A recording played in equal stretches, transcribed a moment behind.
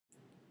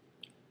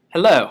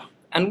Hello,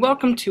 and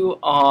welcome to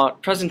our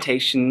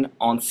presentation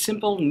on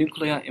simple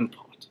nuclear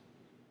import.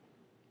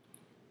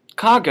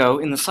 Cargo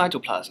in the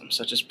cytoplasm,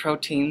 such as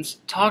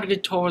proteins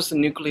targeted towards the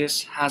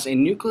nucleus, has a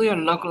nuclear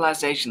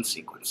localization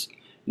sequence,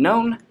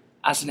 known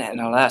as an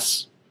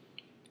NLS.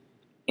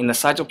 In the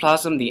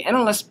cytoplasm, the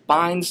NLS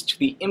binds to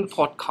the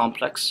import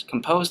complex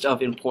composed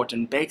of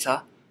important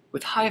beta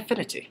with high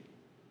affinity.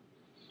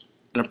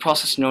 In a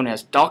process known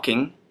as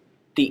docking,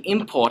 the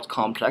import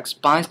complex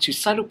binds to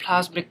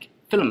cytoplasmic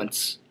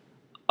filaments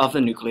of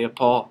the nuclear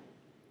pore.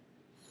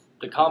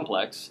 The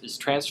complex is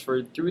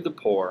transferred through the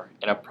pore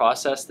in a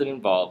process that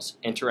involves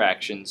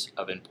interactions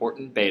of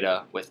important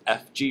beta with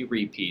Fg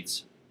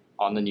repeats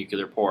on the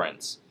nuclear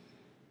porins.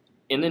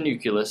 In the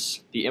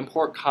nucleus, the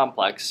import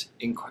complex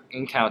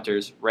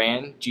encounters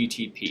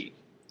RAN-GTP.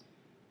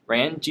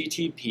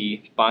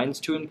 RAN-GTP binds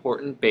to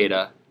important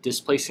beta,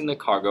 displacing the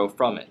cargo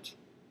from it.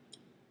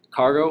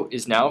 Cargo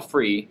is now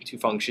free to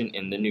function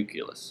in the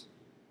nucleus.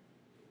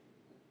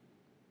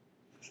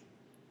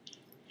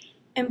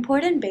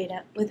 Important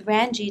beta with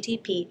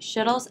RAN-GTP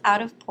shuttles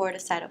out of pore to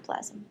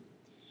cytoplasm.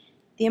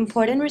 The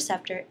important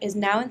receptor is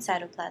now in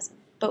cytoplasm,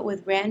 but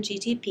with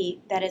RAN-GTP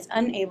that is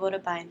unable to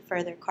bind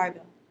further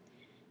cargo.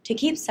 To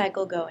keep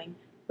cycle going,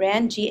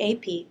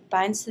 RAN-GAP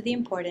binds to the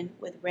important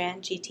with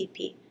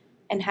RAN-GTP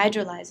and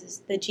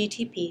hydrolyzes the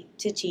GTP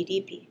to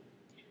GDP.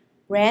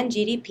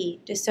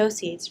 RAN-GDP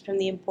dissociates from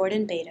the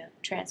important beta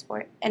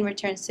transport and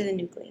returns to the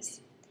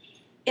nucleus.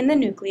 In the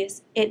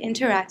nucleus, it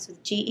interacts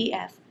with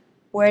GEF,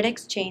 where it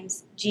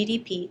exchanges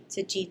GDP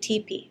to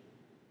GTP.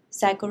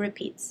 Cycle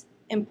repeats.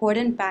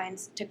 Important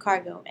binds to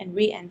cargo and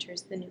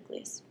re-enters the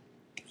nucleus.